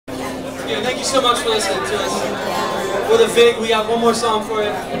you. Thank you so much for listening to us. With a Vig, we got one more song for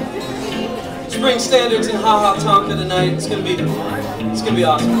you. Spring Standards in Ha Ha Tonka tonight. It's gonna be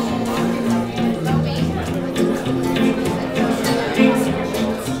awesome.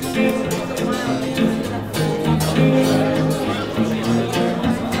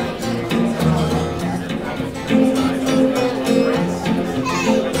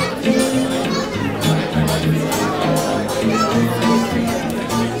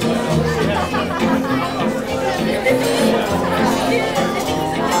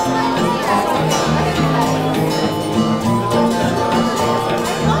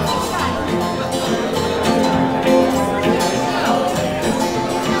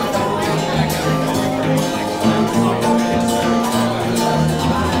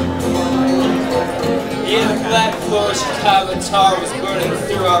 Chicago tar was burning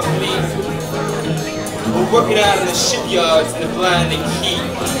through our fleet. We're working out in the shipyards in the blinding heat.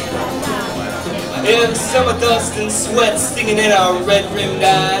 And summer dust and sweat stinging in our red-rimmed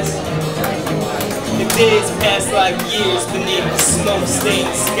eyes. The days pass like years beneath the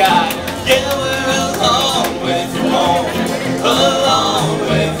smoke-stained sky. Yeah, we're a long way from home, a long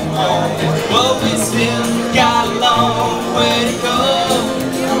way from home, but we still got a long way to go.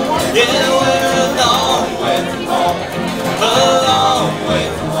 Yeah, we're a long way from home, a long way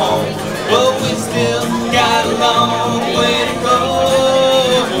from home, but we still got a long way to go.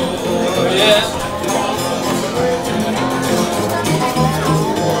 Yeah.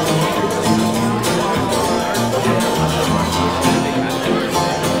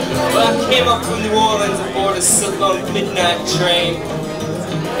 Well, I came up from New Orleans aboard a Silk midnight train,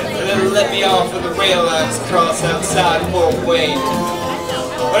 and then it let me off with the rail lines across outside Fort Wayne.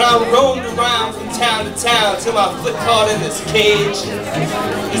 But I roamed around from town to town till my foot caught in this cage.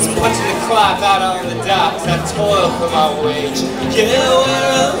 Just punching the clock out on the docks, I toil for my wage. Yeah,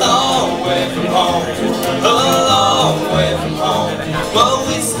 we're a long way from home, a long way from home, but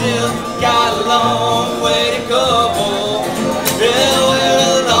we still got a long way to go. Yeah, we're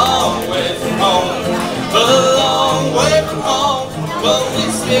a long way from home, a long way from home, but we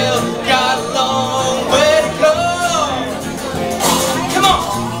still got a long way to go. Come on!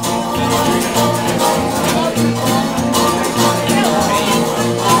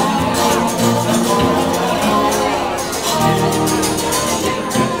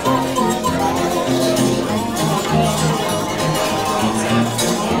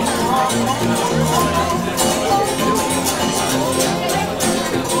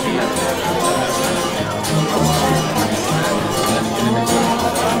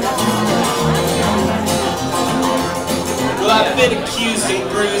 I've been accused and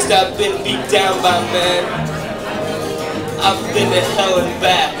bruised, I've been beat down by men. I've been to hell and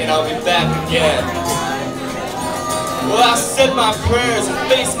back, and I'll be back again. Well, I said my prayers and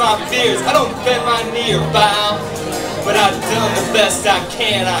faced my fears. I don't bend my knee or bow, but I've done the best I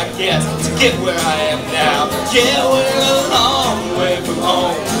can, I guess, to get where I am now. Yeah, we're a long way from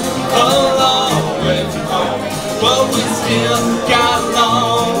home, a long way from home, but we still got a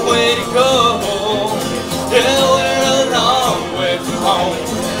long way to go. Yeah, we're a long way from home,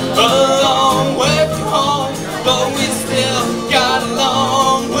 a long way from home, but we still got a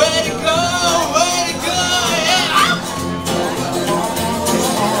long way to go, yeah!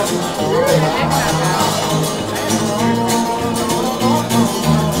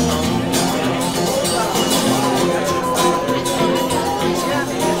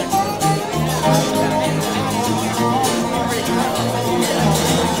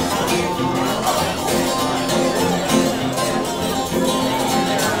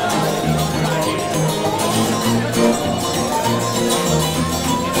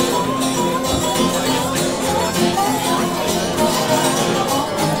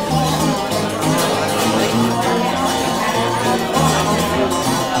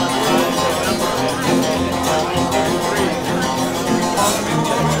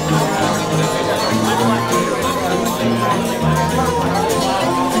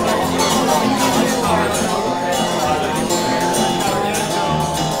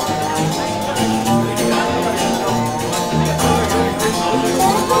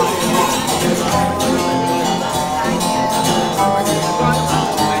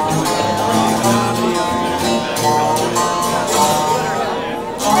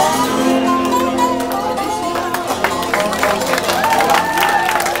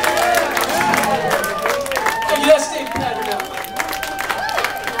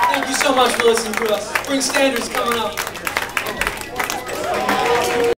 Thank you so much for listening to us. Spring Standards coming up.